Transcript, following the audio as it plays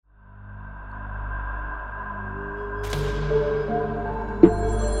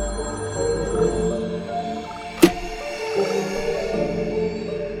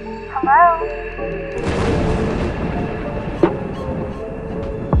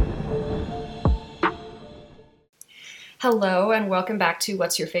Hello and welcome back to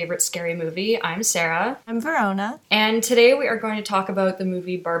What's Your Favorite Scary Movie? I'm Sarah. I'm Verona. And today we are going to talk about the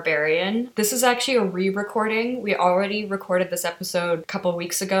movie Barbarian. This is actually a re-recording. We already recorded this episode a couple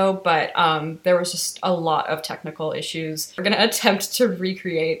weeks ago, but there was just a lot of technical issues. We're going to attempt to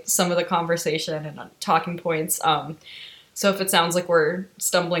recreate some of the conversation and talking points. So if it sounds like we're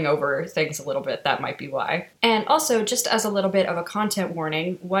stumbling over things a little bit, that might be why. And also, just as a little bit of a content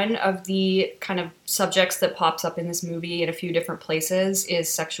warning, one of the kind of subjects that pops up in this movie in a few different places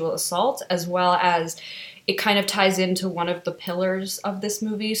is sexual assault, as well as it kind of ties into one of the pillars of this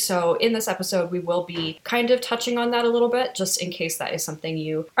movie. So in this episode, we will be kind of touching on that a little bit, just in case that is something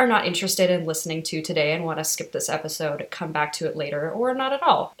you are not interested in listening to today and want to skip this episode, come back to it later, or not at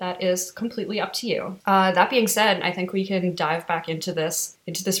all. That is completely up to you. That being said, I think we can dive back into this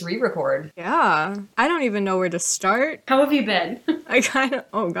re-record. Yeah. I don't even know where to start. How have you been?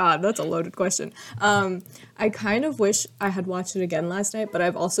 Oh god, that's a loaded question. I kind of wish I had watched it again last night, but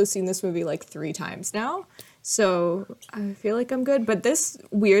I've also seen this movie like 3 times now. So I feel like I'm good. But this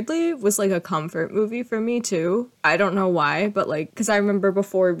weirdly was like a comfort movie for me too. I don't know why, but like, because I remember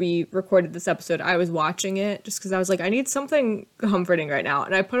before we recorded this episode, I was watching it just because I was like, I need something comforting right now.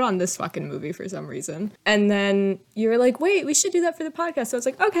 And I put on this fucking movie for some reason. And then you were like, wait, we should do that for the podcast. So I was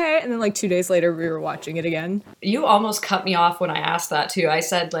like, okay. And then like 2 days later, we were watching it again. You almost cut me off when I asked that too. I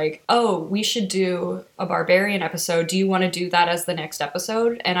said like, oh, we should do a Barbarian episode. Do you want to do that as the next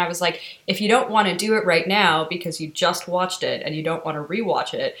episode? And I was like, if you don't want to do it right now, because you just watched it and you don't want to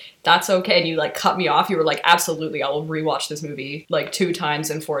rewatch it, that's okay. And you like cut me off. You were like, absolutely, I'll rewatch this movie like 2 times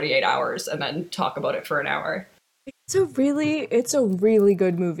in 48 hours and then talk about it for an hour. It's a really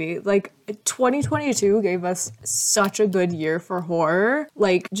good movie. Like, 2022 gave us such a good year for horror.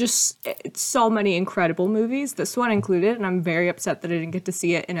 Like, just so many incredible movies, this one included, and I'm very upset that I didn't get to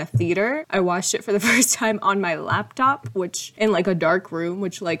see it in a theater. I watched it for the first time on my laptop, which, in like a dark room,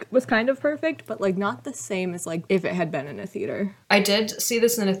 which like was kind of perfect, but like not the same as like if it had been in a theater. I did see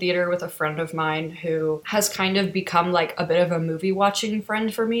this in a theater with a friend of mine who has kind of become like a bit of a movie watching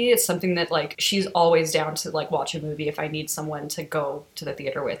friend for me. It's something that like she's always down to like watch a movie if I need someone to go to the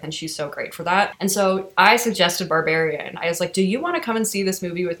theater with, and she's so great for that. And so I suggested Barbarian. I was like, do you want to come and see this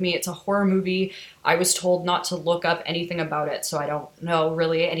movie with me? It's a horror movie. I was told not to look up anything about it, so I don't know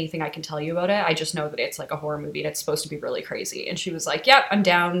really anything I can tell you about it. I just know that it's like a horror movie and it's supposed to be really crazy. And she was like, yep, I'm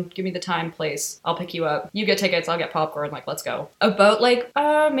down. Give me the time, place. I'll pick you up. You get tickets, I'll get popcorn. Like, let's go. About like,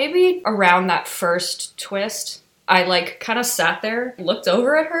 maybe around that first twist, I like kind of sat there, looked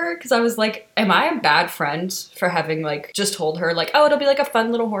over at her, because I was like, am I a bad friend for having like just told her like, oh, it'll be like a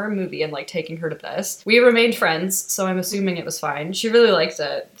fun little horror movie and like taking her to this? We remained friends, so I'm assuming it was fine. She really liked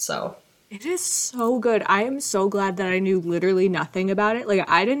it, so. It is so good. I am so glad that I knew literally nothing about it. Like,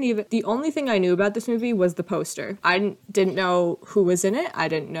 the only thing I knew about this movie was the poster. I didn't know who was in it. I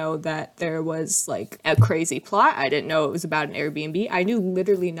didn't know that there was, like, a crazy plot. I didn't know it was about an Airbnb. I knew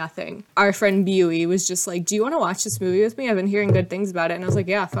literally nothing. Our friend Buey was just like, do you want to watch this movie with me? I've been hearing good things about it. And I was like,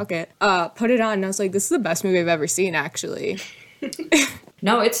 yeah, fuck it. Put it on. And I was like, this is the best movie I've ever seen, actually.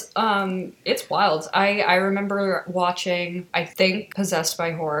 No, it's wild. I remember watching, I think, Possessed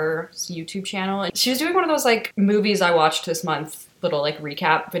by Horror's YouTube channel. And she was doing one of those, like, movies I watched this month, little, like,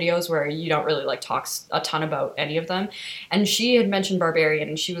 recap videos where you don't really, like, talk a ton about any of them. And she had mentioned Barbarian,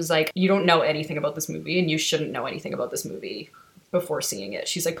 and she was like, you don't know anything about this movie, and you shouldn't know anything about this movie before seeing it.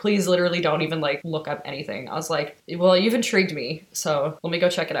 She's like, please literally don't even like look up anything. I was like, well, you've intrigued me, so let me go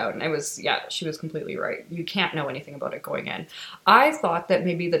check it out. And she was completely right. You can't know anything about it going in. I thought that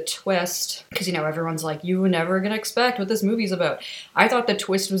maybe the twist, because you know, everyone's like, you were never gonna expect what this movie's about. I thought the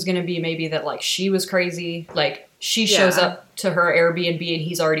twist was gonna be maybe that like she was crazy, like she shows up to her Airbnb and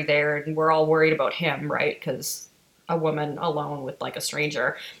he's already there and we're all worried about him, right? Because a woman alone with like a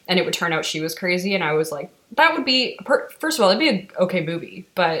stranger, and it would turn out she was crazy, and I was like, that would be, first of all, it'd be an okay movie,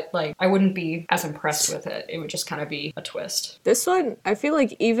 but like I wouldn't be as impressed with it. It would just kind of be a twist. This one, I feel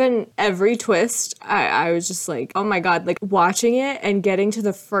like even every twist, I was just like, oh my god, like watching it and getting to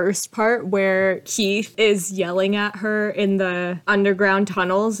the first part where Keith is yelling at her in the underground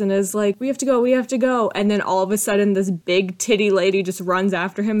tunnels and is like, we have to go. And then all of a sudden this big titty lady just runs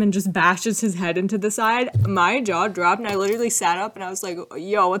after him and just bashes his head into the side. My jaw dropped and I literally sat up and I was like,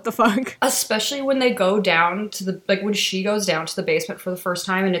 yo, what the fuck? Especially when they go down to the, like when she goes down to the basement for the first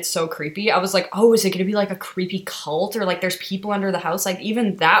time and it's so creepy. I was like, oh, is it gonna be like a creepy cult or like there's people under the house? Like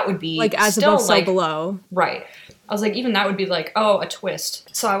even that would be like as still, above, so like, below. Right. I was like, even that would be like, oh, a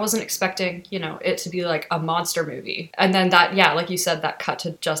twist. So I wasn't expecting, you know, it to be like a monster movie. And then that, yeah, like you said, that cut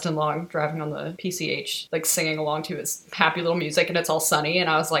to Justin Long driving on the PCH, like singing along to his happy little music, and it's all sunny. And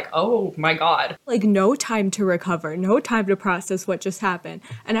I was like, oh my God. Like, no time to recover, no time to process what just happened.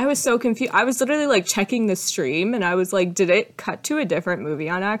 And I was so confused. I was literally like checking the stream and I was like, did it cut to a different movie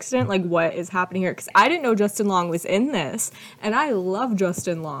on accident? Like, what is happening here? Because I didn't know Justin Long was in this. And I love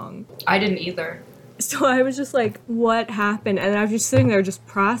Justin Long. I didn't either. So I was just like, what happened? And I was just sitting there just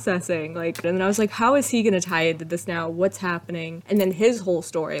processing, like, and then I was like, how is he going to tie into this now? What's happening? And then his whole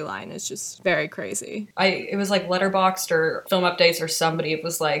storyline is just very crazy. It was like Letterboxd or Film Updates or somebody. It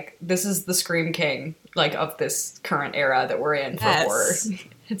was like, this is the Scream King, like, of this current era that we're in for horror.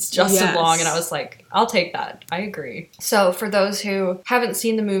 It's Justin Long, and I was like, I'll take that. I agree. So for those who haven't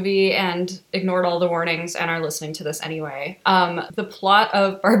seen the movie and ignored all the warnings and are listening to this anyway, the plot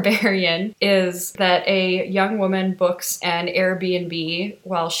of Barbarian is that a young woman books an Airbnb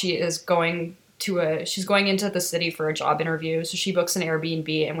while she is going she's going into the city for a job interview. So she books an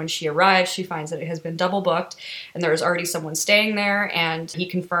Airbnb, and when she arrives, she finds that it has been double booked and there's already someone staying there, and he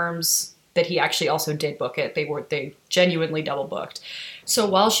confirms that he actually also did book it. They genuinely double booked. So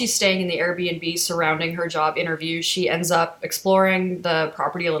while she's staying in the Airbnb surrounding her job interview, she ends up exploring the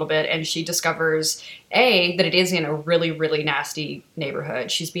property a little bit, and she discovers, that it is in a really, really nasty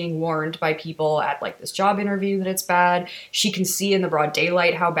neighborhood. She's being warned by people at like this job interview that it's bad. She can see in the broad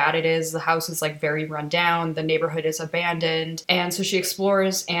daylight how bad it is. The house is like very run down. The neighborhood is abandoned. And so she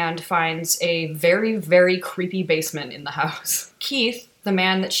explores and finds a very, very creepy basement in the house. Keith, the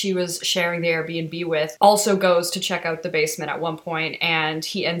man that she was sharing the Airbnb with, also goes to check out the basement at one point, and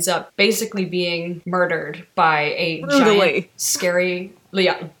he ends up basically being murdered by a giant, scary,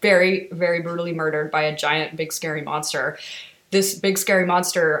 very, very brutally murdered by a giant, big, scary monster. This big, scary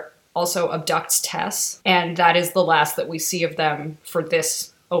monster also abducts Tess, and that is the last that we see of them for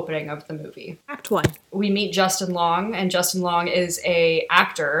this opening of the movie. Act 1. We meet Justin Long, and Justin Long is a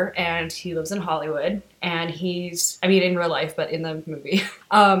actor, and he lives in Hollywood, and he's, I mean, in real life, but in the movie.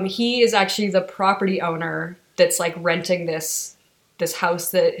 He is actually the property owner that's like renting this house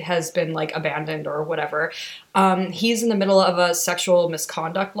that has been like abandoned or whatever. He's in the middle of a sexual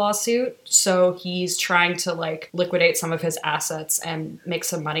misconduct lawsuit, so he's trying to like liquidate some of his assets and make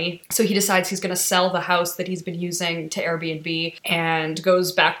some money. So he decides he's going to sell the house that he's been using to Airbnb and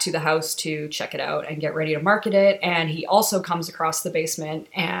goes back to the house to check it out and get ready to market it. And he also comes across the basement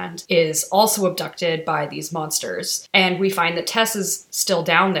and is also abducted by these monsters. And we find that Tess is still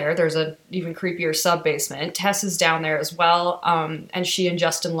down there. There's an even creepier sub-basement. Tess is down there as well, and she and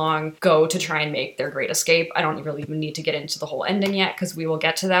Justin Long go to try and make their great escape. I don't really even need to get into the whole ending yet because we will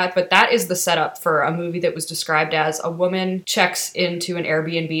get to that, but that is the setup for a movie that was described as a woman checks into an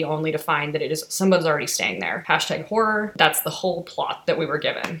Airbnb only to find that it is someone's already staying there. Hashtag horror. That's the whole plot that we were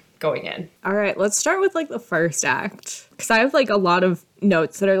given going in. All right, let's start with like the first act, because I have like a lot of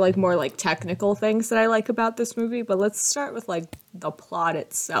notes that are like more like technical things that I like about this movie, but let's start with like the plot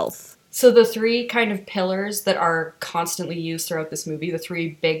itself. So the three kind of pillars that are constantly used throughout this movie, the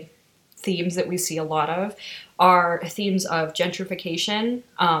three big themes that we see a lot of, are themes of gentrification,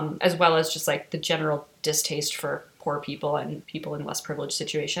 as well as just like the general distaste for poor people and people in less privileged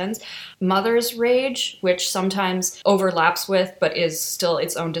situations. Mother's rage, which sometimes overlaps with, but is still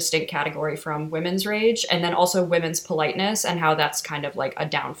its own distinct category from women's rage. And then also women's politeness and how that's kind of like a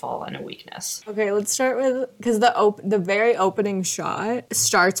downfall and a weakness. Okay, let's start with, because the very opening shot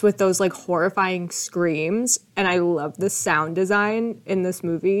starts with those like horrifying screams. And I love the sound design in this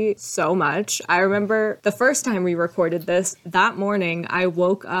movie so much. I remember the first time we recorded this, that morning, I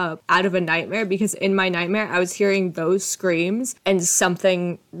woke up out of a nightmare because in my nightmare, I was hearing those screams and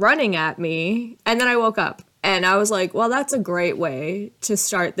something running at me. And then I woke up and I was like, well, that's a great way to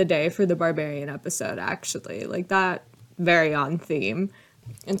start the day for the Barbarian episode, actually. Like that, very on theme.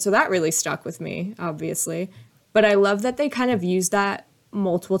 And so that really stuck with me, obviously. But I love that they kind of use that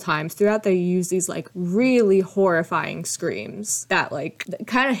multiple times throughout. They use these like really horrifying screams that like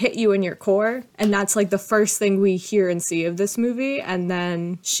kind of hit you in your core, and that's like the first thing we hear and see of this movie. And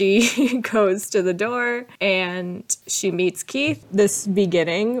then she goes to the door and she meets Keith. This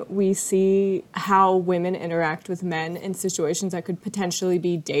beginning, we see how women interact with men in situations that could potentially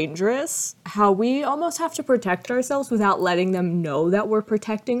be dangerous, how we almost have to protect ourselves without letting them know that we're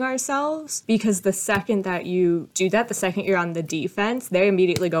protecting ourselves, because the second that you do that, the second you're on the defense, they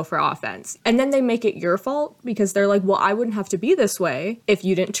immediately go for offense. And then they make it your fault because they're like, well, I wouldn't have to be this way if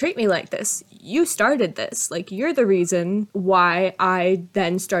you didn't treat me like this. You started this. Like, you're the reason why I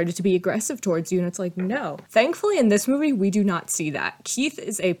then started to be aggressive towards you. And it's like, no. Thankfully, in this movie, we do not see that. Keith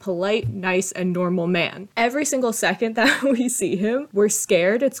is a polite, nice, and normal man. Every single second that we see him, we're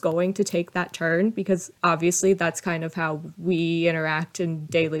scared it's going to take that turn because obviously that's kind of how we interact in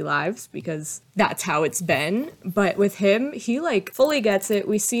daily lives because that's how it's been. But with him, he like fully gets it.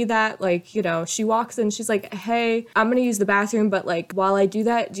 We see that, like, you know, she walks in, she's like, hey, I'm gonna use the bathroom, but like while I do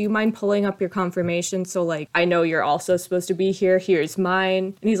that, do you mind pulling up your confirmation so like I know you're also supposed to be here? Here's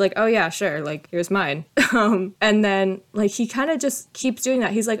mine. And he's like, oh yeah, sure, like here's mine. And then like he kind of just keeps doing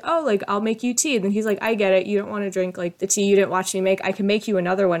that. He's like, oh, like I'll make you tea. And then he's like, I get it, you don't want to drink like the tea you didn't watch me make. I can make you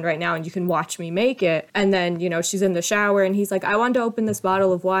another one right now and you can watch me make it. And then, you know, she's in the shower and he's like, I wanted to open this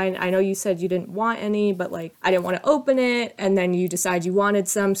bottle of wine. I know you said you didn't want any, but like I didn't want to open it, and then you decide you wanted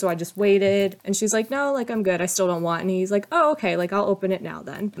some, so I just waited. And she's like, no, like I'm good, I still don't want any. He's like, oh, okay, like I'll open it now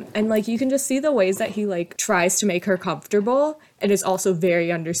then. And like you can just see the ways that he like tries to make her comfortable and is also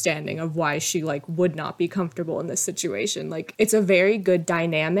very understanding of why she like would not be comfortable in this situation. Like it's a very good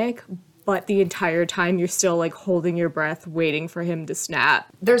dynamic, but the entire time you're still like holding your breath waiting for him to snap.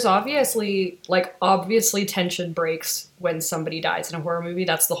 There's obviously tension breaks when somebody dies in a horror movie.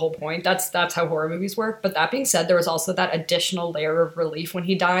 That's the whole point. That's how horror movies work. But that being said, there was also that additional layer of relief when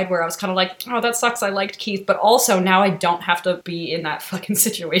he died where I was kind of like, oh, that sucks, I liked Keith, but also now I don't have to be in that fucking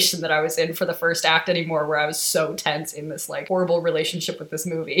situation that I was in for the first act anymore, where I was so tense in this like horrible relationship with this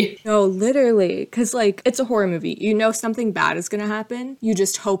movie. No, literally, because like it's a horror movie, you know something bad is gonna happen, you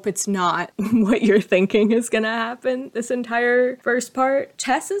just hope it's not what you're thinking is gonna happen this entire first part.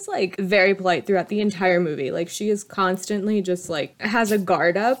 Tess is like very polite throughout the entire movie. Like she is constantly just like has a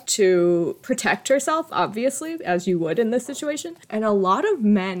guard up to protect herself, obviously, as you would in this situation. And a lot of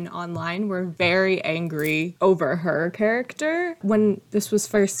men online were very angry over her character when this was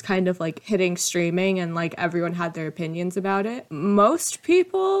first kind of like hitting streaming and like everyone had their opinions about it. Most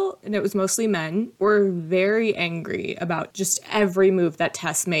people, and it was mostly men, were very angry about just every move that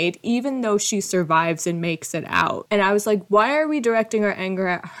Tess made, even though she survives and makes it out. And I was like, why are we directing our anger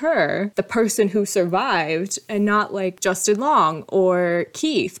at her, the person who survived, and not like Justin Long or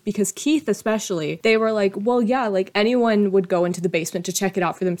Keith? Because Keith especially, they were like, well, yeah, like anyone would go into the basement to check it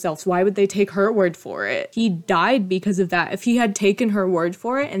out for themselves. Why would they take her word for it? He died because of that. If he had taken her word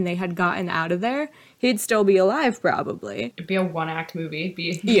for it and they had gotten out of there, he'd still be alive probably. It'd be a one-act movie.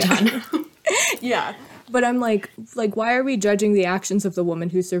 Be done. Yeah. But I'm like, why are we judging the actions of the woman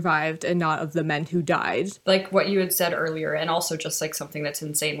who survived and not of the men who died? Like what you had said earlier, and also just like something that's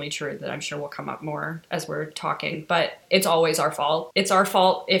insanely true that I'm sure will come up more as we're talking, but it's always our fault. It's our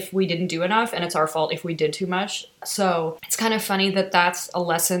fault if we didn't do enough, and it's our fault if we did too much. So it's kind of funny that that's a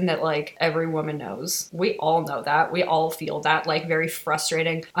lesson that like every woman knows. We all know that. We all feel that like very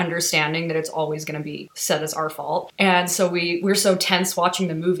frustrating understanding that it's always going to be said as our fault. And so we're so tense watching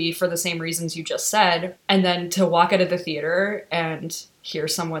the movie for the same reasons you just said. And then to walk out of the theater and hear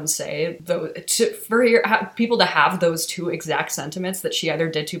someone say, people to have those two exact sentiments, that she either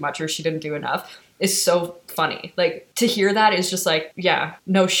did too much or she didn't do enough, is so funny. Like, to hear that is just like, yeah,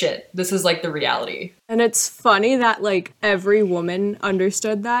 no shit. This is like the reality. And it's funny that like every woman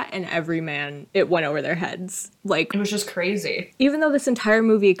understood that and every man, it went over their heads. Like, it was just crazy. Even though this entire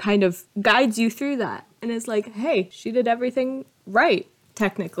movie kind of guides you through that and is like, hey, she did everything right,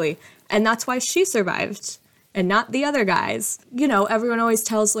 technically. And that's why she survived and not the other guys. You know, everyone always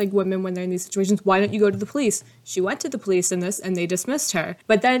tells like women when they're in these situations, why don't you go to the police? She went to the police in this and they dismissed her.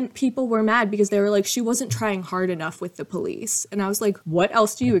 But then people were mad because they were like, she wasn't trying hard enough with the police. And I was like, what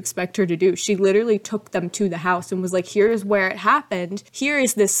else do you expect her to do? She literally took them to the house and was like, here's where it happened. Here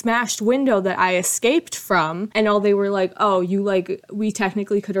is this smashed window that I escaped from. And all they were like, oh, you like, we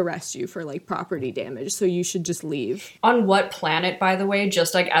technically could arrest you for like property damage, so you should just leave. On what planet, by the way,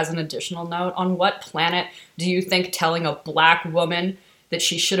 just like as an additional note, on what planet do you think telling a black woman that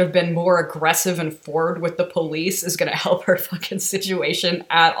she should have been more aggressive and forward with the police is gonna help her fucking situation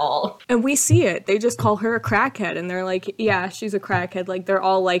at all? And we see it. They just call her a crackhead and they're like, yeah, she's a crackhead. Like, they're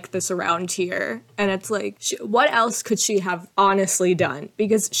all like this around here. And it's like, what else could she have honestly done?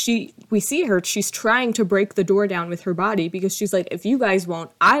 Because we see her, she's trying to break the door down with her body because she's like, if you guys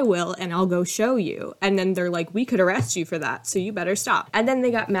won't, I will, and I'll go show you. And then they're like, we could arrest you for that, so you better stop. And then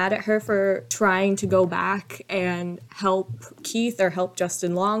they got mad at her for trying to go back and help Keith or help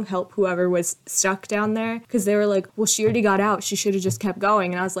Justin Long, help whoever was stuck down there, because they were like, well, she already got out, she should have just kept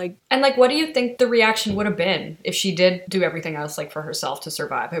going. And I was like, and like, what do you think the reaction would have been if she did do everything else like for herself to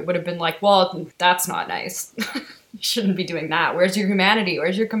survive? It would have been like, well, that's not nice. shouldn't be doing that. Where's your humanity?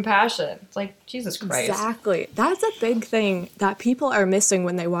 Where's your compassion? It's like, Jesus Christ. Exactly. That's a big thing that people are missing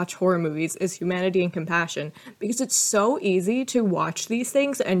when they watch horror movies is humanity and compassion, because it's so easy to watch these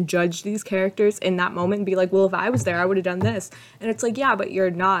things and judge these characters in that moment and be like, well, if I was there, I would have done this. And it's like, yeah, but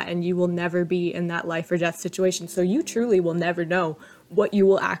you're not, and you will never be in that life or death situation. So you truly will never know what you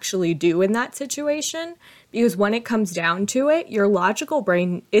will actually do in that situation, because when it comes down to it, your logical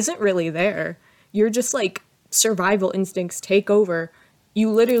brain isn't really there. You're just like, survival instincts take over. You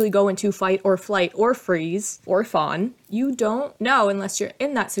literally go into fight or flight or freeze or fawn. You don't know unless you're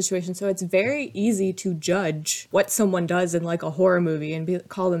in that situation. So it's very easy to judge what someone does in like a horror movie and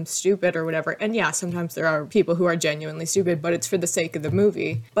call them stupid or whatever. And yeah, sometimes there are people who are genuinely stupid, but it's for the sake of the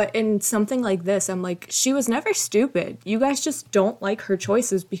movie. But in something like this, I'm like, she was never stupid. You guys just don't like her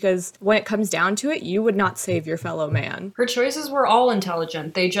choices, because when it comes down to it, you would not save your fellow man. Her choices were all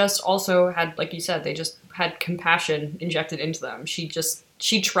intelligent. They just also had, like you said, they just had compassion injected into them.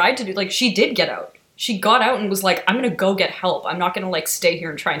 She tried to do, like, she did get out. She got out and was like, I'm gonna go get help. I'm not gonna like stay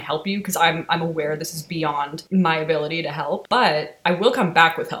here and try and help you, because I'm aware this is beyond my ability to help, but I will come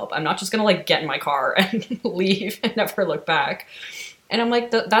back with help. I'm not just gonna like get in my car and leave and never look back. And I'm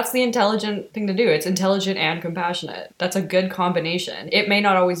like, that's the intelligent thing to do. It's intelligent and compassionate. That's a good combination. It may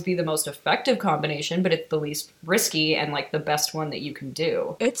not always be the most effective combination, but it's the least risky and like the best one that you can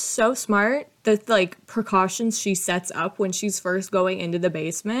do. It's so smart, the like precautions she sets up when she's first going into the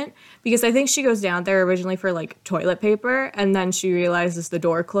basement, because I think she goes down there originally for like toilet paper, and then she realizes the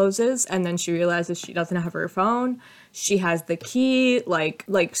door closes, and then she realizes she doesn't have her phone. She has the key, like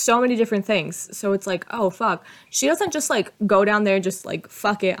so many different things. So it's like, oh fuck. She doesn't just like go down there just like,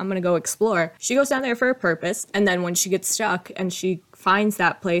 fuck it, I'm gonna go explore. She goes down there for a purpose, and then when she gets stuck and she finds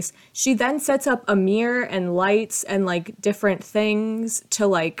that place, she then sets up a mirror and lights and like different things to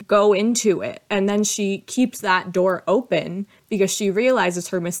like go into it. And then she keeps that door open because she realizes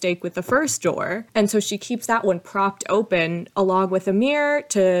her mistake with the first door. And so she keeps that one propped open along with a mirror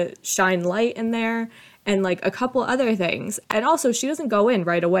to shine light in there, and like a couple other things. And also, she doesn't go in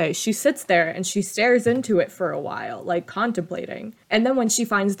right away. She sits there and she stares into it for a while, like contemplating. And then when she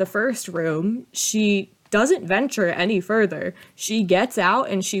finds the first room, she doesn't venture any further. She gets out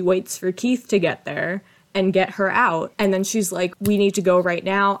and she waits for Keith to get there and get her out. And then she's like, we need to go right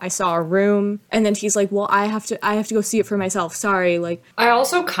now. I saw a room. And then he's like, well, I have to go see it for myself. Sorry. Like, I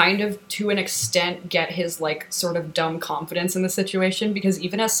also kind of, to an extent, get his like sort of dumb confidence in the situation, because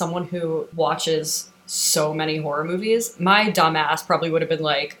even as someone who watches so many horror movies, my dumb ass probably would have been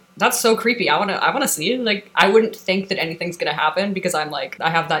like, that's so creepy. I wanna see it. Like, I wouldn't think that anything's gonna happen, because I'm like, I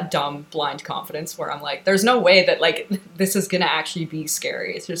have that dumb blind confidence where I'm like, there's no way that like this is gonna actually be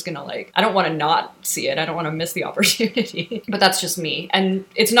scary. It's just gonna like, I don't want to not see it. I don't want to miss the opportunity. But that's just me, and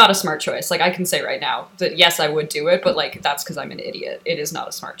it's not a smart choice. Like, I can say right now that yes, I would do it, but like that's because I'm an idiot. It is not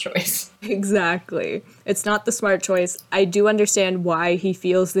a smart choice. Exactly. It's not the smart choice. I do understand why he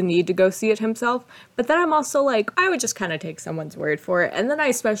feels the need to go see it himself, but then I'm also like, I would just kind of take someone's word for it, and then I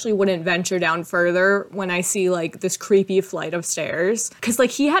especially wouldn't venture down further when I see like this creepy flight of stairs, because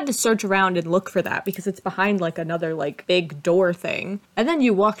like he had to search around and look for that because it's behind like another like big door thing. And then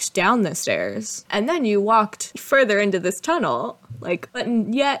you walked down the stairs, and then you walked further into this tunnel, like, but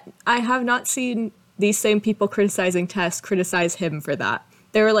yet I have not seen these same people criticizing Tess criticize him for that.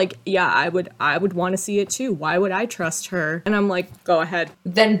 They were like, yeah, I would want to see it too. Why would I trust her? And I'm like, go ahead.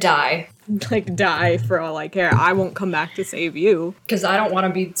 Then die. Like, die for all I care. I won't come back to save you. Because I don't want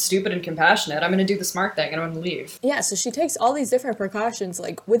to be stupid and compassionate. I'm going to do the smart thing and I'm going to leave. Yeah, so she takes all these different precautions.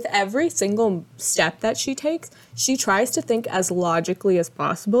 Like, with every single step that she takes, she tries to think as logically as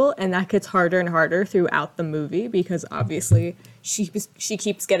possible. And that gets harder and harder throughout the movie, because obviously she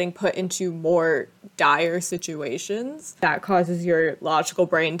keeps getting put into more dire situations. That causes your logical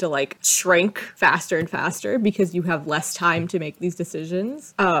brain to, like, shrink faster and faster because you have less time to make these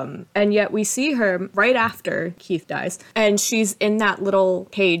decisions. And yet we see her right after Keith dies, and she's in that little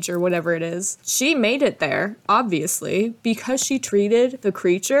cage or whatever it is. She made it there, obviously, because she treated the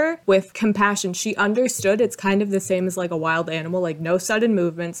creature with compassion. She understood it's kind of the same as, like, a wild animal, like, no sudden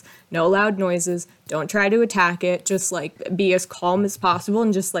movements, no loud noises, don't try to attack it, just, like, be as calm as possible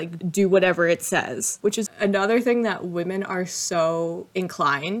and just, like, do whatever it says. Which is another thing that women are so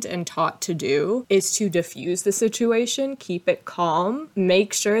inclined and taught to do, is to diffuse the situation, keep it calm,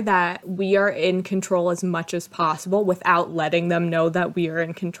 make sure that we are in control as much as possible without letting them know that we are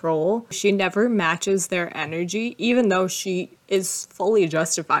in control. She never matches their energy, even though she is fully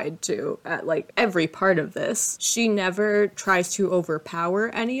justified to at like every part of this. She never tries to overpower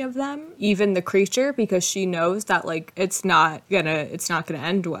any of them, even the creature, because she knows that like it's not gonna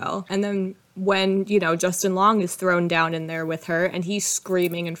end well. And then when, you know, Justin Long is thrown down in there with her and he's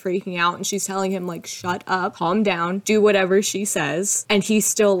screaming and freaking out and she's telling him, like, shut up, calm down, do whatever she says. And he's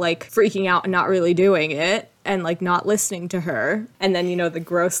still, like, freaking out and not really doing it and, like, not listening to her. And then, you know, the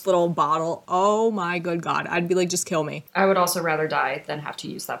gross little bottle. Oh my good God. I'd be like, just kill me. I would also rather die than have to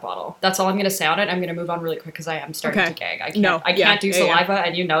use that bottle. That's all I'm going to say on it. I'm going to move on really quick because I am starting to gag. I can't do saliva,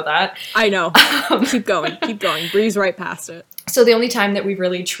 and you know that. I know. Keep going. Breeze right past it. So the only time that we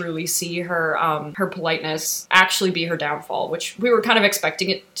really truly see her her politeness actually be her downfall, which we were kind of expecting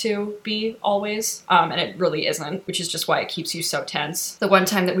it to be always, and it really isn't, which is just why it keeps you so tense. The one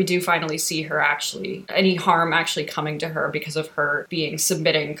time that we do finally see her actually, any harm actually coming to her because of her being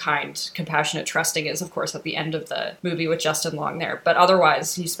submitting, kind, compassionate, trusting is, of course, at the end of the movie with Justin Long there. But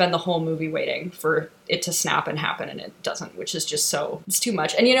otherwise, you spend the whole movie waiting for it to snap and happen, and it doesn't, which is just it's too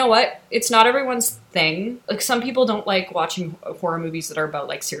much. And you know what? It's not everyone's thing. Like, some people don't like watching horror movies that are about,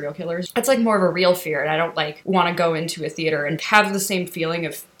 like, serial killers. It's, like, more of a real fear, and I don't, like, want to go into a theater and have the same feeling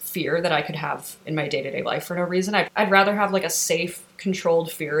of fear that I could have in my day-to-day life for no reason. I'd rather have, like, a safe,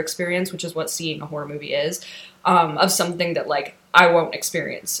 controlled fear experience, which is what seeing a horror movie is, of something that, like, I won't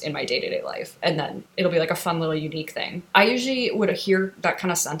experience in my day-to-day life. And then it'll be, like, a fun little unique thing. I usually would hear that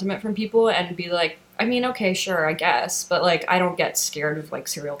kind of sentiment from people and be like, I mean, okay, sure, I guess. But, like, I don't get scared of, like,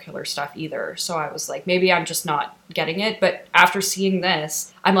 serial killer stuff either. So I was like, maybe I'm just not getting it. But after seeing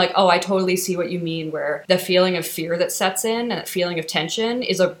this, I'm like, oh, I totally see what you mean, where the feeling of fear that sets in and that feeling of tension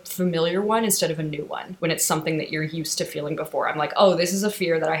is a familiar one instead of a new one. When it's something that you're used to feeling before. I'm like, oh, this is a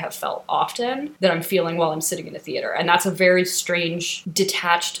fear that I have felt often that I'm feeling while I'm sitting in a theater. And that's a very strange,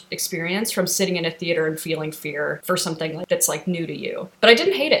 detached experience from sitting in a theater and feeling fear for something that's, like, new to you. But I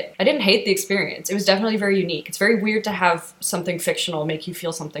didn't hate it. I didn't hate the experience. It was definitely very unique. It's very weird to have something fictional make you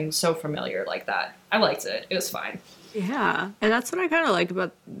feel something so familiar like that. I liked it. It was fine. Yeah. And that's what I kind of like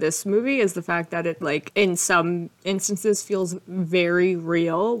about this movie is the fact that it, like, in some instances feels very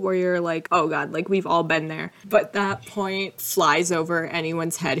real, where you're like, oh God, like, we've all been there. But that point flies over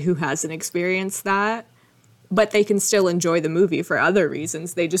anyone's head who hasn't experienced that. But they can still enjoy the movie for other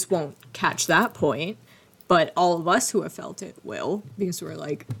reasons. They just won't catch that point. But all of us who have felt it will, because we're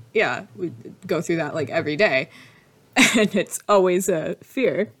like, yeah, we go through that, like, every day. And it's always a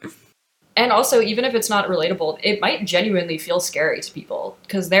fear. And also, even if it's not relatable, it might genuinely feel scary to people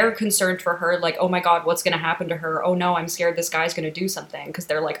because they're concerned for her, like, oh my God, what's going to happen to her? Oh no, I'm scared this guy's going to do something, because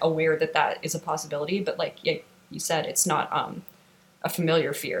they're, like, aware that that is a possibility. But, like you said, it's not a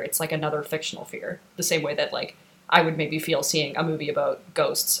familiar fear. It's, like, another fictional fear. The same way that, like, I would maybe feel seeing a movie about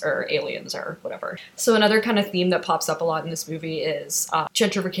ghosts or aliens or whatever. So another kind of theme that pops up a lot in this movie is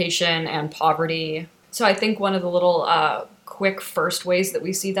gentrification and poverty. So I think one of the little quick first ways that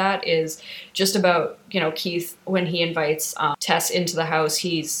we see that is just about, you know, Keith, when he invites Tess into the house,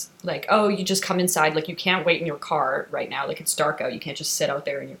 he's like, oh, you just come inside. Like, you can't wait in your car right now. Like, it's dark out. You can't just sit out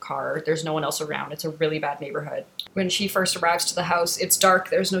there in your car. There's no one else around. It's a really bad neighborhood. When she first arrives to the house, it's dark.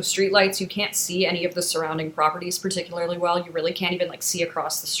 There's no streetlights. You can't see any of the surrounding properties particularly well. You really can't even, like, see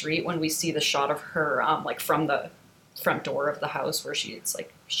across the street when we see the shot of her, like, from the front door of the house where she's,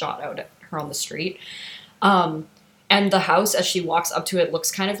 like, shot out at her on the street. And the house, as she walks up to it, looks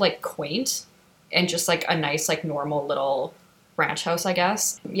kind of, like, quaint and just, like, a nice, like, normal little ranch house, I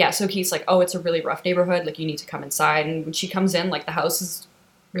guess. Yeah, so Keith's like, oh, it's a really rough neighborhood. Like, you need to come inside. And when she comes in, like, the house is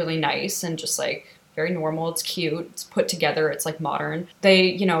really nice and just, like, very normal. It's cute. It's put together. It's, like, modern.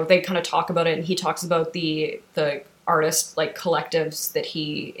 They kind of talk about it, and he talks about the artist, like, collectives that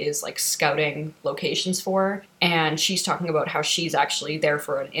he is, like, scouting locations for. And she's talking about how she's actually there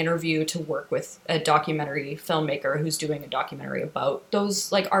for an interview to work with a documentary filmmaker who's doing a documentary about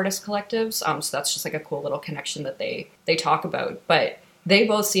those, like, artist collectives. So that's just, like, a cool little connection that they talk about. But they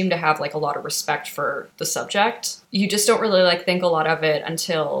both seem to have, like, a lot of respect for the subject. You just don't really, like, think a lot of it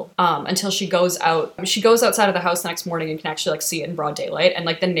until she goes out. She goes outside of the house the next morning and can actually, like, see it in broad daylight. And,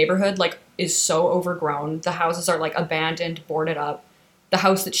 like, the neighborhood, like, is so overgrown. The houses are, like, abandoned, boarded up. The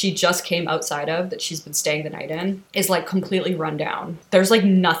house that she just came outside of, that she's been staying the night in, is, like, completely run down. There's, like,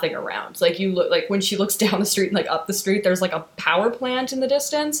 nothing around. Like, you look, like, when she looks down the street and, like, up the street, there's, like, a power plant in the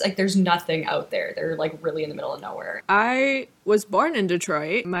distance. Like, there's nothing out there. They're, like, really in the middle of nowhere. I was born in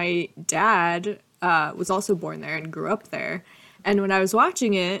Detroit. My dad was also born there and grew up there. And when I was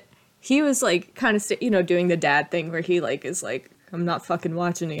watching it, he was, like, kind of, doing the dad thing where he, like, is, like, I'm not fucking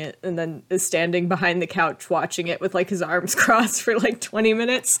watching it, and then is standing behind the couch watching it with, like, his arms crossed for, like, 20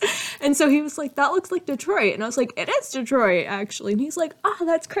 minutes. And so he was like, that looks like Detroit. And I was like, it is Detroit, actually. And he's like, oh,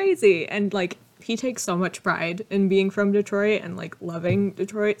 that's crazy. And, like, He takes so much pride in being from Detroit and like loving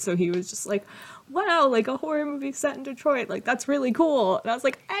Detroit. So he was just like, wow, like a horror movie set in Detroit. Like, that's really cool. And I was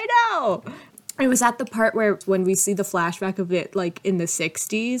like, I know. It was at the part where when we see the flashback of it, like in the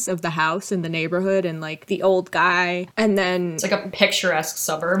 60s of the house in the neighborhood and like the old guy. And then it's like a picturesque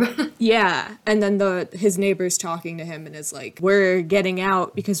suburb. Yeah. And then his neighbor's talking to him and is like, we're getting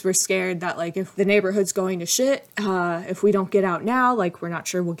out because we're scared that like if the neighborhood's going to shit, if we don't get out now, like we're not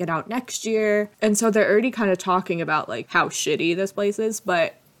sure we'll get out next year. And so they're already kind of talking about like how shitty this place is.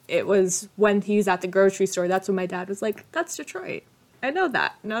 But it was when he's at the grocery store, that's when my dad was like, that's Detroit. I know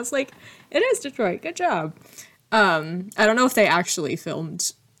that. And I was like, it is Detroit. Good job. I don't know if they actually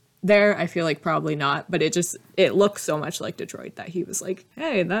filmed there. I feel like probably not, but it looks so much like Detroit that he was like,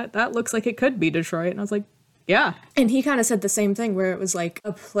 hey, that looks like it could be Detroit. And I was like, yeah. And he kind of said the same thing where it was like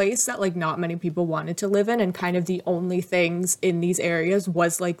a place that like not many people wanted to live in, and kind of the only things in these areas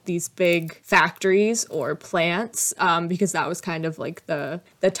was like these big factories or plants, because that was kind of like the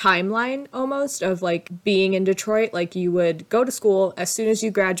timeline almost of like being in Detroit. Like you would go to school, as soon as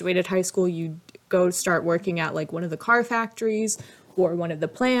you graduated high school, you'd go start working at like one of the car factories or one of the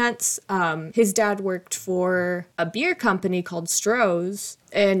plants. His dad worked for a beer company called Stroh's,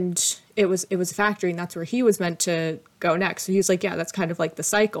 and it was a factory, and that's where he was meant to go next. So he was like, yeah, that's kind of like the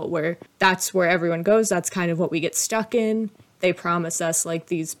cycle where that's where everyone goes. That's kind of what we get stuck in. They promise us like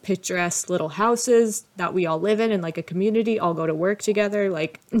these picturesque little houses that we all live in like a community, all go to work together.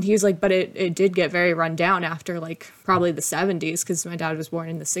 Like, and he was like, but it did get very run down after like probably the 70s, because my dad was born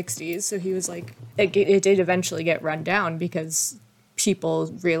in the 60s. So he was like, it did eventually get run down because people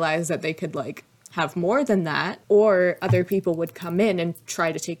realized that they could like have more than that, or other people would come in and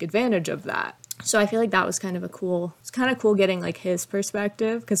try to take advantage of that. So I feel like that was kind of it's kind of cool getting like his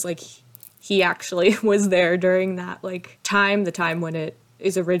perspective, because like he actually was there during that like the time when it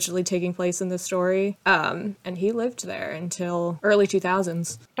is originally taking place in the story. And he lived there until early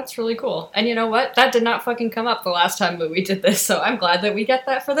 2000s. That's really cool. And you know what? That did not fucking come up the last time we did this, so I'm glad that we get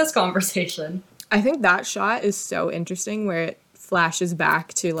that for this conversation. I think that shot is so interesting where it flashes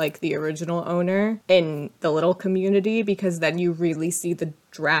back to like the original owner in the little community, because then you really see the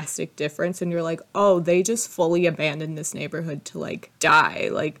drastic difference and you're like, oh, they just fully abandoned this neighborhood to like die,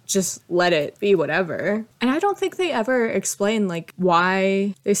 like just let it be whatever. And I don't think they ever explain like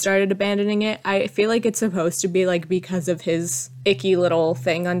why they started abandoning it. I feel like it's supposed to be like because of his icky little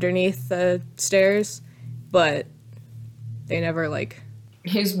thing underneath the stairs, but they never like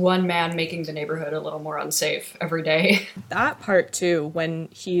He's one man making the neighborhood a little more unsafe every day. That part too, when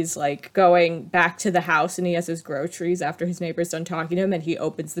he's like going back to the house and he has his groceries after his neighbor's done talking to him, and he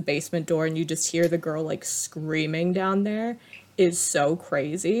opens the basement door and you just hear the girl like screaming down there, is so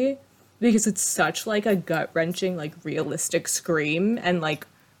crazy, because it's such like a gut-wrenching like realistic scream, and like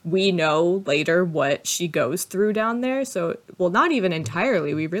we know later what she goes through down there. So, well, not even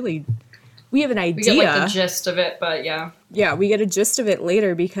entirely, we have an idea. We get like the gist of it, but yeah. Yeah, we get a gist of it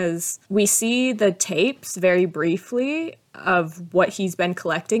later because we see the tapes very briefly of what he's been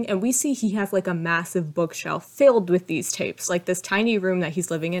collecting, and we see he has like a massive bookshelf filled with these tapes. Like this tiny room that he's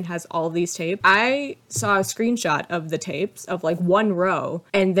living in has all these tapes. I saw a screenshot of the tapes of like one row,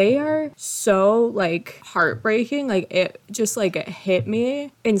 and they are so like heartbreaking. Like it just like it hit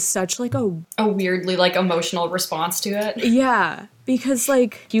me in such like a weirdly like emotional response to it. Yeah. Because,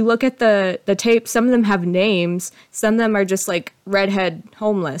 like, you look at the tapes, some of them have names, some of them are just, like, redhead,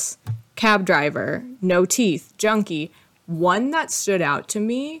 homeless, cab driver, no teeth, junkie. One that stood out to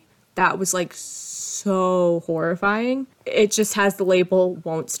me that was, like, so horrifying, it just has the label,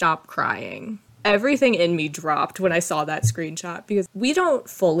 won't stop crying. Everything in me dropped when I saw that screenshot, because we don't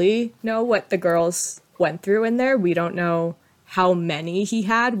fully know what the girls went through in there. We don't know how many he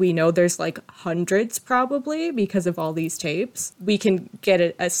had. We know there's like hundreds probably because of all these tapes. We can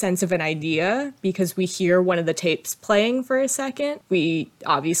get a sense of an idea because we hear one of the tapes playing for a second. We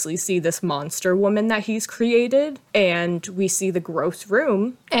obviously see this monster woman that he's created, and we see the gross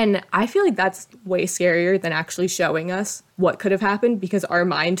room. And I feel like that's way scarier than actually showing us what could have happened, because our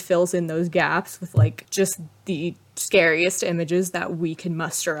mind fills in those gaps with like just the scariest images that we can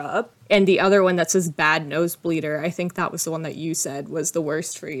muster up. And the other one that says bad nosebleeder, I think that was the one that you said was the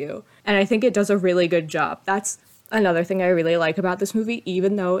worst for you. And I think it does a really good job. That's another thing I really like about this movie,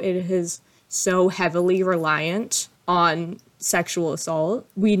 even though it is so heavily reliant on sexual assault,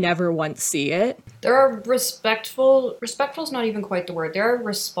 we never once see it. There are respectful's not even quite the word. There are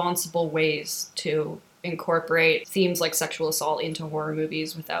responsible ways to incorporate themes like sexual assault into horror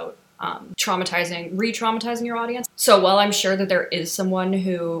movies without re-traumatizing your audience. So while I'm sure that there is someone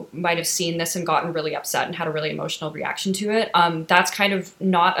who might have seen this and gotten really upset and had a really emotional reaction to it, that's kind of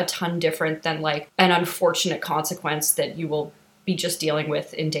not a ton different than like an unfortunate consequence that you will be just dealing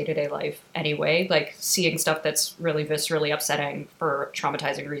with in day-to-day life anyway, like seeing stuff that's really viscerally upsetting for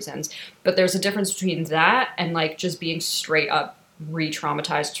traumatizing reasons. But there's a difference between that and like just being straight up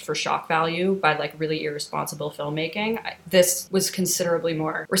re-traumatized for shock value by like really irresponsible filmmaking. This was considerably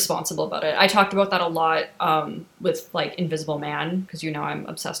more responsible about it. I talked about that a lot with like Invisible Man, because you know I'm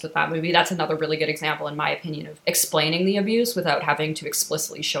obsessed with that movie. That's another really good example, in my opinion, of explaining the abuse without having to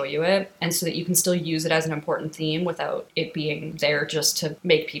explicitly show you it, and so that you can still use it as an important theme without it being there just to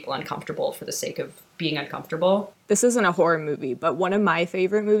make people uncomfortable for the sake of being uncomfortable. This isn't a horror movie, but one of my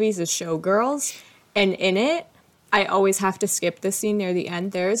favorite movies is Showgirls, and in it, I always have to skip this scene near the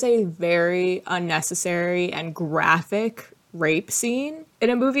end. There is a very unnecessary and graphic rape scene in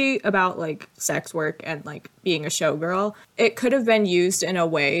a movie about like sex work and like being a showgirl. It could have been used in a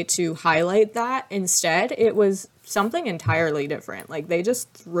way to highlight that. Instead, it was something entirely different. Like they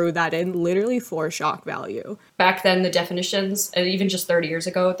just threw that in literally for shock value. Back then, the definitions, and even just 30 years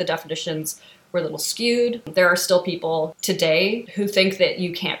ago, the definitions were a little skewed. There are still people today who think that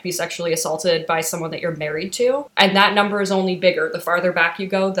you can't be sexually assaulted by someone that you're married to. And that number is only bigger. The farther back you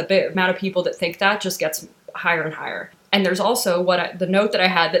go, the amount of people that think that just gets higher and higher. And there's also the note that I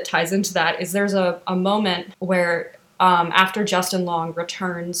had that ties into that is there's a moment where after Justin Long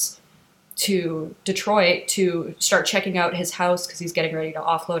returns to Detroit to start checking out his house because he's getting ready to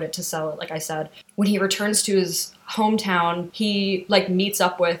offload it to sell it, like I said. When he returns to his hometown, he like meets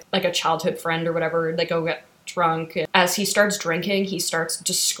up with like a childhood friend or whatever. They go get drunk. As he starts drinking, he starts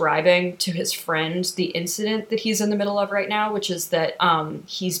describing to his friend the incident that he's in the middle of right now, which is that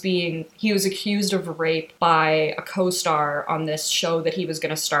he was accused of rape by a co-star on this show that he was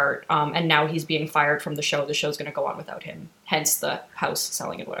going to start, and now he's being fired from the show. The show's going to go on without him, hence the house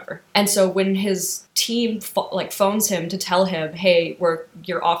selling it, whatever. And so when his team phones him to tell him, hey,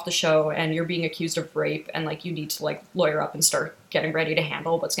 you're off the show and you're being accused of rape and like you need to like lawyer up and start getting ready to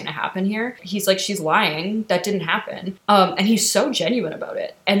handle what's going to happen here. He's like, she's lying. That didn't happen. And he's so genuine about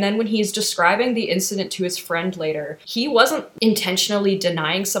it. And then when he's describing the incident to his friend later, he wasn't intentionally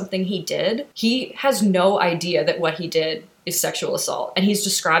denying something he did. He has no idea that what he did is sexual assault. And he's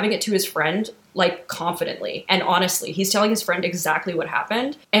describing it to his friend like confidently and honestly. He's telling his friend exactly what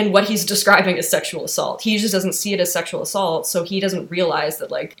happened, and what he's describing is sexual assault. He just doesn't see it as sexual assault, so he doesn't realize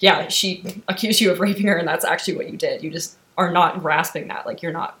that like, yeah, she accused you of raping her and that's actually what you did. You just are not grasping that, like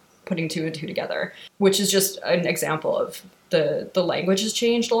you're not putting two and two together, which is just an example of the language has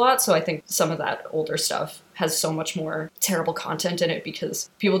changed a lot. So I think some of that older stuff has so much more terrible content in it because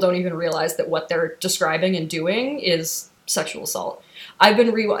people don't even realize that what they're describing and doing is sexual assault.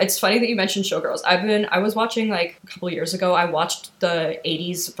 It's funny that you mentioned Showgirls. I was watching like a couple years ago, I watched the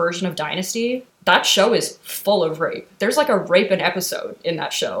 80s version of Dynasty. That show is full of rape. There's like a rape an episode in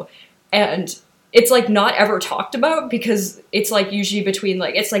that show. And it's like not ever talked about because it's like usually between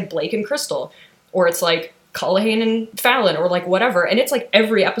like, it's like Blake and Crystal, or it's like Callahan and Fallon, or like whatever, and it's like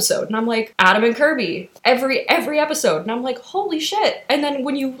every episode, and I'm like, Adam and Kirby, every episode, and I'm like, holy shit. And then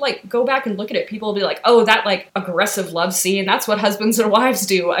when you like go back and look at it, people will be like, oh, that like aggressive love scene, that's what husbands and wives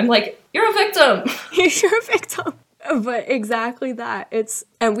do. I'm like, you're a victim. You're a victim. But exactly that.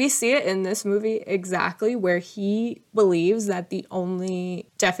 And we see it in this movie exactly where he believes that the only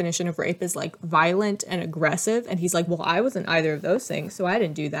definition of rape is like violent and aggressive. And he's like, well, I wasn't either of those things, so I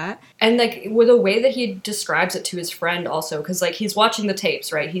didn't do that. And like with the way that he describes it to his friend also, because like he's watching the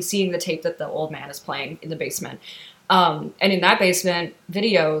tapes, right? He's seeing the tape that the old man is playing in the basement. And in that basement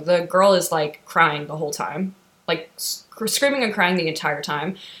video, the girl is like crying the whole time, like screaming and crying the entire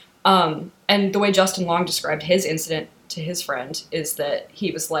time. And the way Justin Long described his incident to his friend is that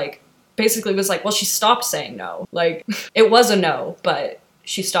he was like, basically was like, well, she stopped saying no. Like, it was a no, but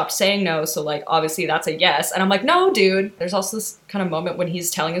she stopped saying no, so like, obviously that's a yes. And I'm like, no, dude. There's also this kind of moment when he's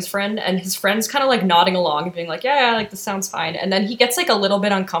telling his friend, and his friend's kind of like nodding along and being like, yeah, like, this sounds fine. And then he gets like a little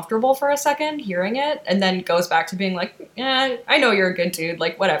bit uncomfortable for a second hearing it, and then goes back to being like, yeah, I know you're a good dude,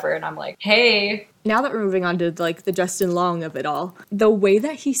 like, whatever. And I'm like, hey. Now that we're moving on to like the Justin Long of it all, the way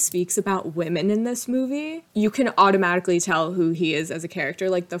that he speaks about women in this movie, you can automatically tell who he is as a character.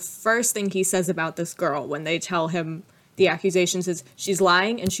 Like the first thing he says about this girl when they tell him the accusations is she's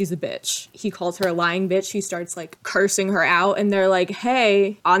lying and she's a bitch. He calls her a lying bitch. He starts like cursing her out, and they're like,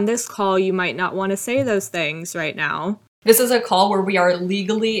 hey, on this call you might not want to say those things right now. This is a call where we are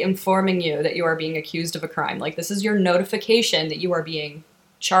legally informing you that you are being accused of a crime. Like, this is your notification that you are being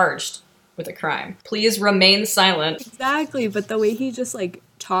charged with a crime. Please remain silent. Exactly, but the way he just like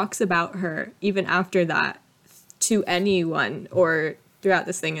talks about her even after that to anyone or throughout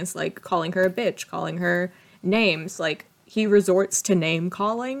this thing is like calling her a bitch, calling her names. Like, he resorts to name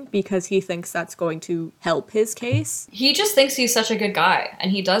calling because he thinks that's going to help his case. He just thinks he's such a good guy,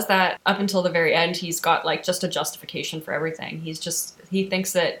 and he does that up until the very end. He's got like just a justification for everything. He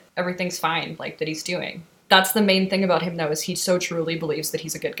thinks that everything's fine, like that he's doing. That's the main thing about him, though, is he so truly believes that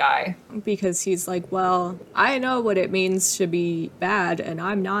he's a good guy. Because he's like, well, I know what it means to be bad, and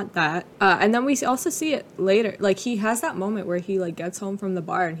I'm not that. And then we also see it later. Like, he has that moment where he, like, gets home from the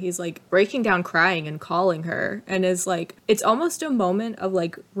bar, and he's, like, breaking down crying and calling her. And is, like, it's almost a moment of,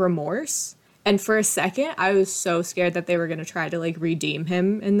 like, remorse. And for a second, I was so scared that they were going to try to, like, redeem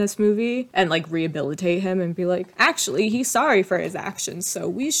him in this movie and, like, rehabilitate him and be like, actually, he's sorry for his actions, so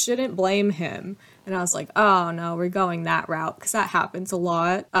we shouldn't blame him. And I was like, oh, no, we're going that route, because that happens a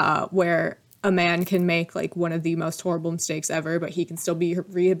lot, where a man can make, like, one of the most horrible mistakes ever, but he can still be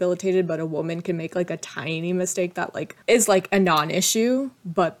rehabilitated, but a woman can make, like, a tiny mistake that, like, is, like, a non-issue,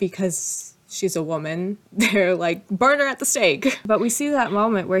 but because she's a woman, they're like, burn her at the stake. But we see that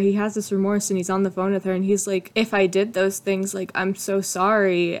moment where he has this remorse and he's on the phone with her and he's like, if I did those things, like, I'm so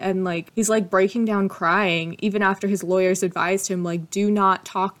sorry. And like, he's like breaking down crying even after his lawyers advised him, like, do not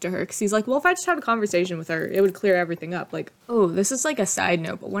talk to her. Because he's like, well, if I just had a conversation with her, it would clear everything up. Like, oh, this is like a side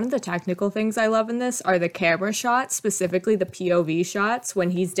note, but one of the technical things I love in this are the camera shots, specifically the POV shots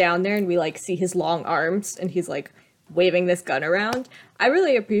when he's down there and we like see his long arms and he's like waving this gun around. I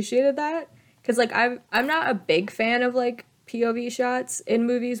really appreciated that. Because, like, I'm not a big fan of, like, POV shots in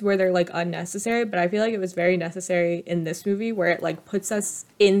movies where they're, like, unnecessary, but I feel like it was very necessary in this movie where it, like, puts us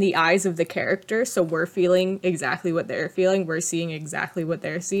in the eyes of the character, so we're feeling exactly what they're feeling, we're seeing exactly what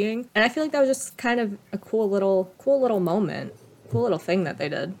they're seeing. And I feel like that was just kind of a cool little moment. Cool little thing that they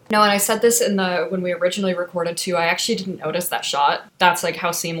did. No, and I said this when we originally recorded too. I actually didn't notice that shot. That's like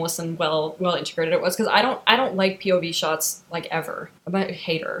how seamless and well integrated it was, because I don't like POV shots like ever. I'm a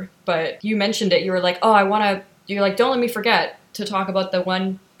hater. But you mentioned it. You were like, oh, you're like, don't let me forget to talk about the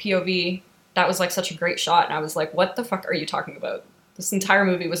one POV that was like such a great shot. And I was like, what the fuck are you talking about? This entire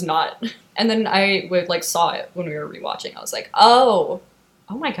movie was not. And then I saw it when we were rewatching. I was like, oh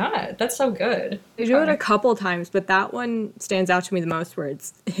my god, that's so good. They do it a couple times, but that one stands out to me the most, where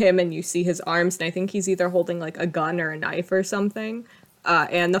it's him and you see his arms, and I think he's either holding like a gun or a knife or something,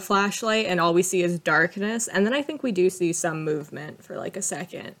 and the flashlight, and all we see is darkness. And then I think we do see some movement for like a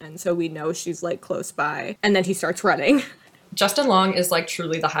second, and so we know she's like close by, and then he starts running. Justin Long is like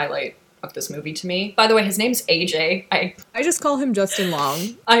truly the highlight of this movie to me. By the way, his name's AJ. I just call him Justin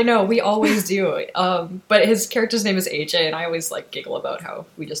Long. I know, we always do. But his character's name is AJ, and I always like giggle about how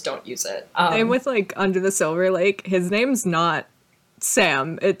we just don't use it. Same with like Under the Silver Lake. His name's not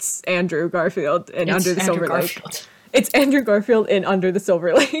Sam. It's Andrew Garfield in Under the Silver Lake. It's Andrew Garfield in Under the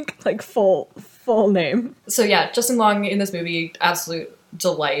Silver Lake. Like full name. So yeah, Justin Long in this movie, absolute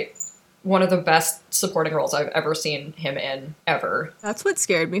delight. One of the best supporting roles I've ever seen him in, ever. That's what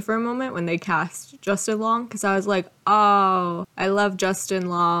scared me for a moment when they cast Justin Long, because I was like, oh, I love Justin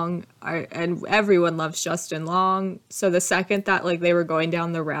Long, and everyone loves Justin Long. So the second that, like, they were going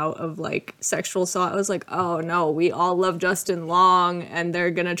down the route of, like, sexual assault, I was like, oh, no, we all love Justin Long, and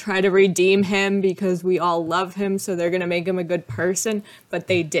they're gonna try to redeem him because we all love him, so they're gonna make him a good person, but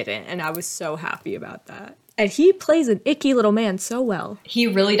they didn't, and I was so happy about that. And he plays an icky little man so well. He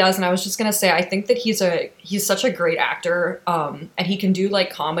really does, and I was just gonna say, I think that he's such a great actor, and he can do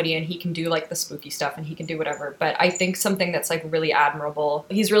like comedy, and he can do like the spooky stuff, and he can do whatever. But I think something that's like really admirable,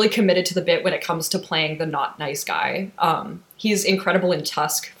 he's really committed to the bit when it comes to playing the not nice guy. He's incredible in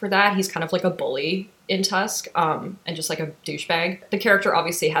Tusk for that. He's kind of like a bully in Tusk, and just like a douchebag. The character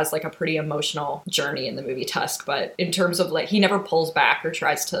obviously has like a pretty emotional journey in the movie Tusk, but in terms of like, he never pulls back or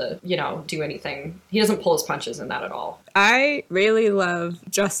tries to, do anything. He doesn't pull his punches in that at all. I really love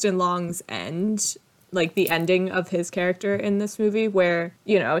Justin Long's end, like the ending of his character in this movie, where,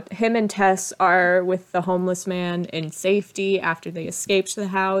 him and Tess are with the homeless man in safety after they escaped the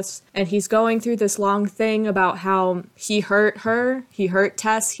house, and he's going through this long thing about how he hurt her, he hurt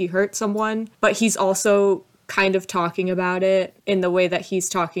Tess, he hurt someone, but he's also kind of talking about it in the way that he's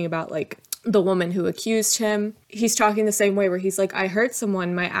talking about, like, the woman who accused him. He's talking the same way where he's like, I hurt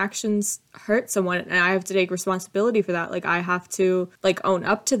someone, my actions hurt someone, and I have to take responsibility for that. Like, I have to, like, own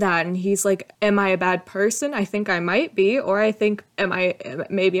up to that. And he's like, am I a bad person? I think I might be. Or I think,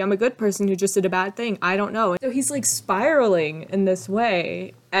 maybe I'm a good person who just did a bad thing. I don't know. So he's, like, spiraling in this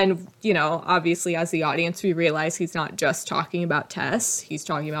way. And, obviously as the audience, we realize he's not just talking about Tess. He's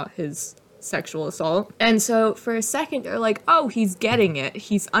talking about his sexual assault. And so for a second you're like, oh, he's getting it.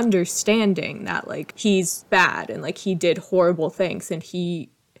 He's understanding that like he's bad and like he did horrible things and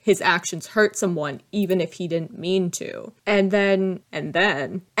his actions hurt someone even if he didn't mean to. And then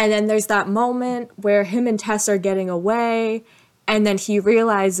there's that moment where him and Tess are getting away, and then he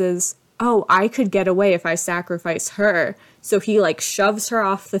realizes, oh, I could get away if I sacrifice her. So he like shoves her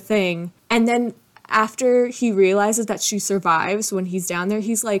off the thing, and then after he realizes that she survives, when he's down there,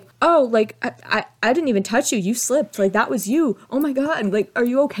 he's like, oh, like, I didn't even touch you. You slipped. Like, that was you. Oh my God. Like, are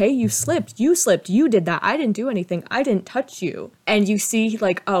you okay? You slipped. You slipped. You did that. I didn't do anything. I didn't touch you. And you see,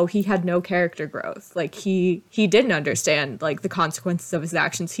 like, oh, he had no character growth. Like, he didn't understand, like, the consequences of his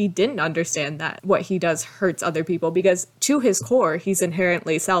actions. He didn't understand that what he does hurts other people, because to his core, he's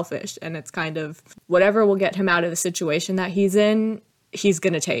inherently selfish. And it's kind of whatever will get him out of the situation that he's in, he's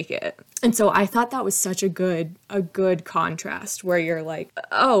gonna take it. And so I thought that was such a good contrast, where you're like,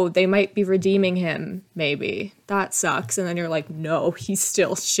 oh, they might be redeeming him, maybe. That sucks. And then you're like, no, he's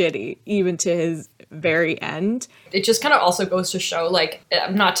still shitty, even to his very end. It just kind of also goes to show, like,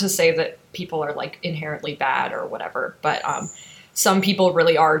 not to say that people are, like, inherently bad or whatever, but some people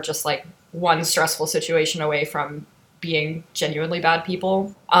really are just, like, one stressful situation away from being genuinely bad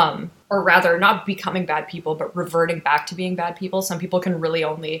people. Or rather, not becoming bad people, but reverting back to being bad people. Some people can really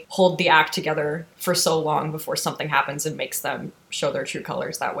only hold the act together for so long before something happens and makes them show their true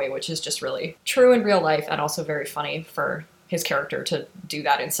colors that way, which is just really true in real life, and also very funny for his character to do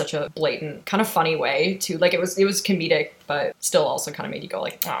that in such a blatant, kind of funny way too. Like, it was comedic, but still also kind of made you go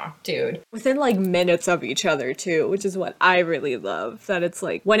like, oh, dude. Within like minutes of each other too, which is what I really love. That it's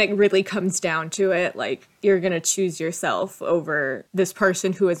like, when it really comes down to it, like, you're gonna choose yourself over this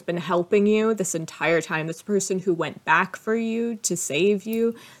person who has been helping you this entire time, this person who went back for you to save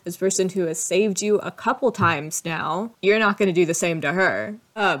you, this person who has saved you a couple times now. You're not gonna do the same to her.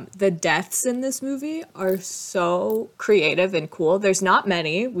 The deaths in this movie are so creative and cool. There's not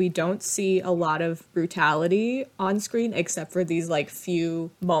many. We don't see a lot of brutality on screen, except for these like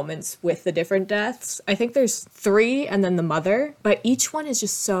few moments with the different deaths. I think there's 3 and then the mother, but each one is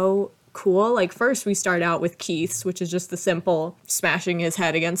just so cool. Like, first we start out with Keith's, which is just the simple smashing his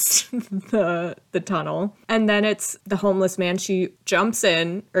head against the tunnel. And then it's the homeless man. She jumps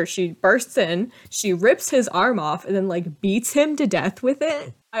in, or she bursts in, she rips his arm off and then like beats him to death with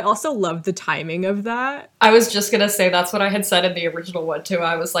it. I also love the timing of that. I was just gonna say, that's what I had said in the original one too.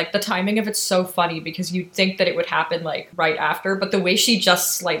 I was like, the timing of it's so funny, because you'd think that it would happen like right after, but the way she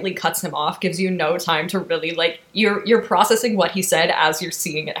just slightly cuts him off gives you no time to really, like, you're processing what he said as you're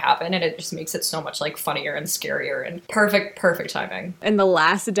seeing it happen, and it just makes it so much like funnier and scarier, and perfect timing. And the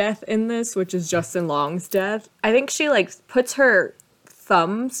last death in this, which is Justin Long's death, I think she like puts her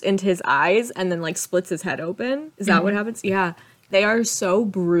thumbs into his eyes and then like splits his head open. Is that what happens? Yeah. They are so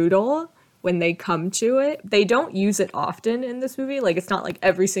brutal when they come to it. They don't use it often in this movie. Like, it's not like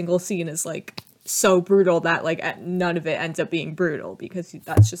every single scene is like so brutal that like none of it ends up being brutal, because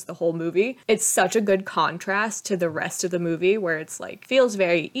that's just the whole movie. It's such a good contrast to the rest of the movie, where it's like feels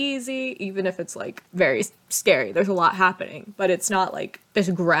very easy, even if it's like very scary. There's a lot happening, but it's not like this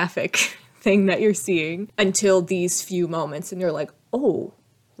graphic thing that you're seeing until these few moments, and you're like, oh,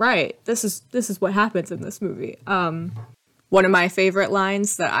 right, this is what happens in this movie. One of my favorite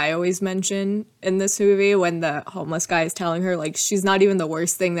lines that I always mention in this movie, when the homeless guy is telling her, like, she's not even the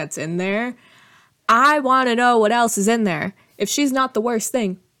worst thing that's in there. I want to know what else is in there. If she's not the worst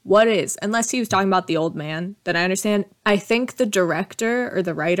thing, what is? Unless he was talking about the old man, then I understand. I think the director or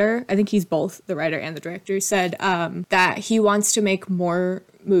the writer, I think he's both the writer and the director, said that he wants to make more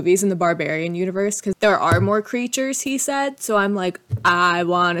movies in the Barbarian universe because there are more creatures, he said. So I'm like, I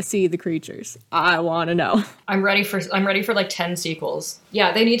want to see the creatures. I want to know. I'm ready for like 10 sequels.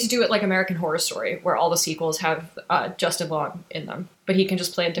 Yeah, they need to do it like American Horror Story, where all the sequels have Justin Long in them, but he can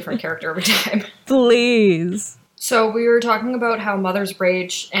just play a different character every time. Please. So we were talking about how mother's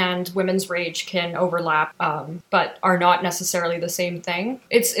rage and women's rage can overlap, but are not necessarily the same thing.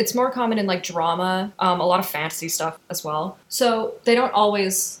 It's more common in like drama, a lot of fantasy stuff as well. So they don't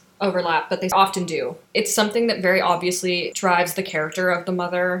always overlap, but they often do. It's something that very obviously drives the character of the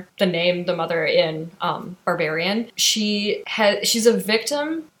mother, the name the mother in Barbarian. She's a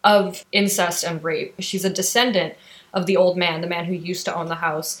victim of incest and rape. She's a descendant of the old man, the man who used to own the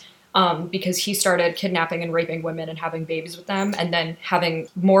house. because he started kidnapping and raping women and having babies with them, and then having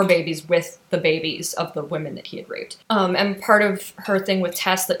more babies with the babies of the women that he had raped. And part of her thing with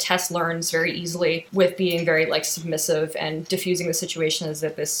Tess that Tess learns very easily with being very like submissive and diffusing the situation is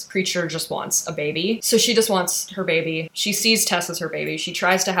that this creature just wants a baby. So she just wants her baby. She sees Tess as her baby. She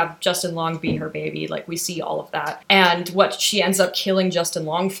tries to have Justin Long be her baby. Like, we see all of that. And what she ends up killing Justin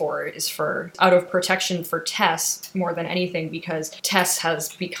Long for is out of protection for Tess more than anything, because Tess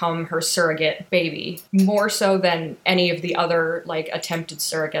has become her surrogate baby, more so than any of the other like attempted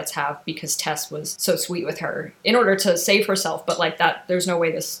surrogates have, because Tess was so sweet with her in order to save herself. But like that, there's no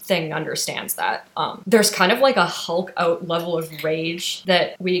way this thing understands that. There's kind of like a Hulk out level of rage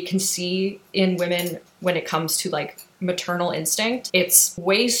that we can see in women when it comes to like maternal instinct. It's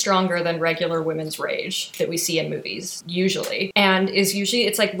way stronger than regular women's rage that we see in movies, usually. And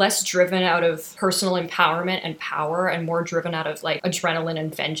it's like less driven out of personal empowerment and power and more driven out of like adrenaline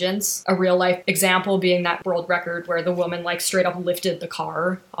and vengeance. A real life example being that world record where the woman like straight up lifted the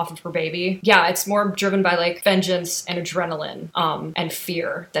car off of her baby. Yeah, it's more driven by like vengeance and adrenaline and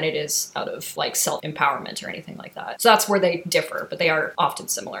fear than it is out of like self-empowerment or anything like that. So that's where they differ, but they are often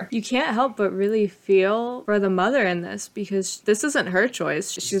similar. You can't help but really feel for the mother in this, because this isn't her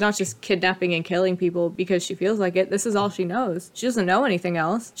choice. She's not just kidnapping and killing people because she feels like it. This is all she knows. She doesn't know anything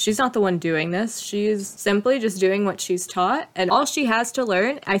else. She's not the one doing this. She's simply just doing what she's taught. And all she has to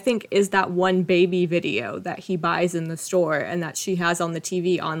learn, I think, is that one baby video that he buys in the store and that she has on the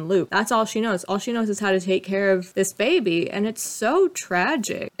TV on loop. That's all she knows. All she knows is how to take care of this baby. And it's so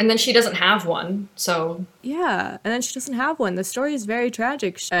tragic. And then she doesn't have one, so... Yeah, and then she doesn't have one. The story is very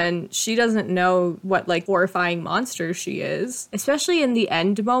tragic, and she doesn't know what, like, horrifying monster she is. Especially in the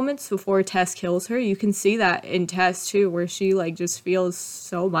end moments before Tess kills her, you can see that in Tess, too, where she, like, just feels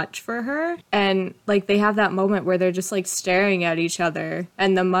so much for her. And, like, they have that moment where they're just, like, staring at each other,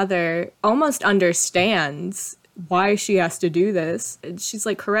 and the mother almost understands why she has to do this. She's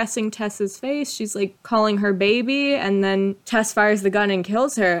like caressing Tess's face. She's like calling her baby, and then Tess fires the gun and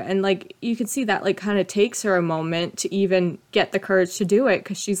kills her. And like you can see that like kind of takes her a moment to even get the courage to do it,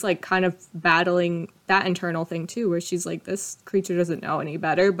 because she's like kind of battling that internal thing too, where she's like, this creature doesn't know any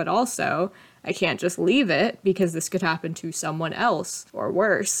better, but also I can't just leave it because this could happen to someone else or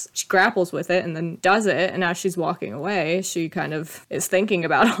worse. She grapples with it and then does it, and as she's walking away, she kind of is thinking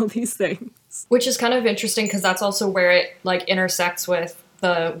about all these things. Which is kind of interesting because that's also where it like intersects with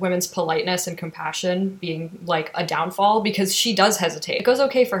the women's politeness and compassion being like a downfall, because she does hesitate. It goes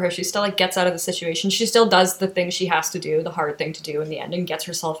okay for her. She still like gets out of the situation. She still does the thing she has to do, the hard thing to do in the end, and gets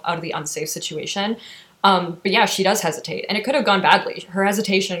herself out of the unsafe situation. But yeah, she does hesitate, and it could have gone badly. Her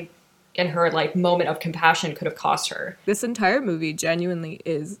hesitation and her like moment of compassion could have cost her. This entire movie genuinely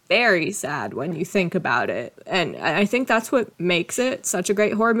is very sad when you think about it. And I think that's what makes it such a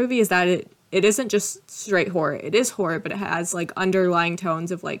great horror movie, is that it isn't just straight horror. It is horror, but it has like underlying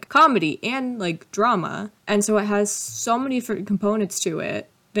tones of like comedy and like drama. And so it has so many different components to it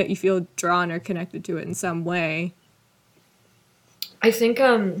that you feel drawn or connected to it in some way. I think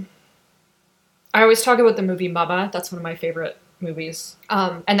I always talk about the movie Mama. That's one of my favorite movies.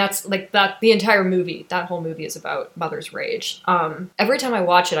 And that's like that the entire movie, that whole movie is about mother's rage. Every time I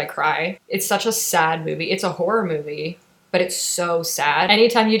watch it, I cry. It's such a sad movie. It's a horror movie, but it's so sad.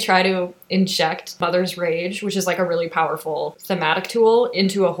 Anytime you try to inject mother's rage, which is like a really powerful thematic tool,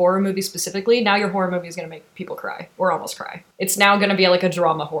 into a horror movie specifically, now your horror movie is going to make people cry or almost cry. It's now going to be like a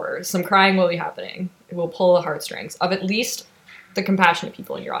drama horror. Some crying will be happening. It will pull the heartstrings of at least the compassionate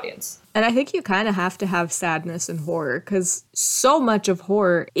people in your audience. And I think you kind of have to have sadness in horror, because so much of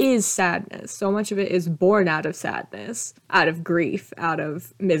horror is sadness. So much of it is born out of sadness, out of grief, out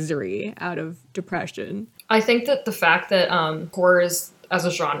of misery, out of depression. I think that the fact that horror is, as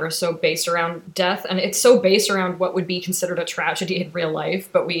a genre, so based around death, and it's so based around what would be considered a tragedy in real life,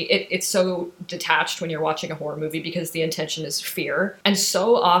 but it's so detached when you're watching a horror movie because the intention is fear. And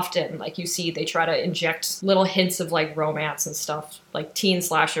so often, like you see, they try to inject little hints of like romance and stuff, like teen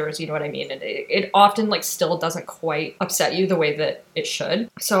slashers, you know what I mean? And it often like still doesn't quite upset you the way that it should.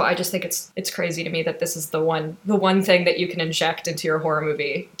 So I just think it's crazy to me that this is the one thing that you can inject into your horror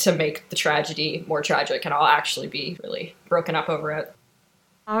movie to make the tragedy more tragic, and I'll actually be really broken up over it.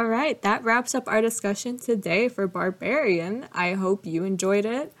 All right, that wraps up our discussion today for Barbarian. I hope you enjoyed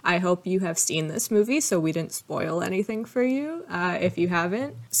it. I hope you have seen this movie, so we didn't spoil anything for you. If you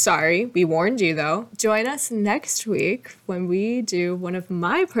haven't, sorry, we warned you though. Join us next week when we do one of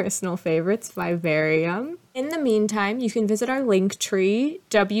my personal favorites, Vivarium. In the meantime, you can visit our link tree,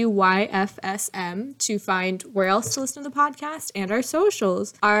 WYFSM, to find where else to listen to the podcast and our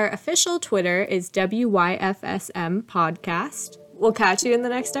socials. Our official Twitter is WYFSM Podcast. We'll catch you in the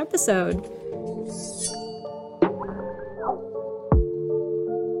next episode.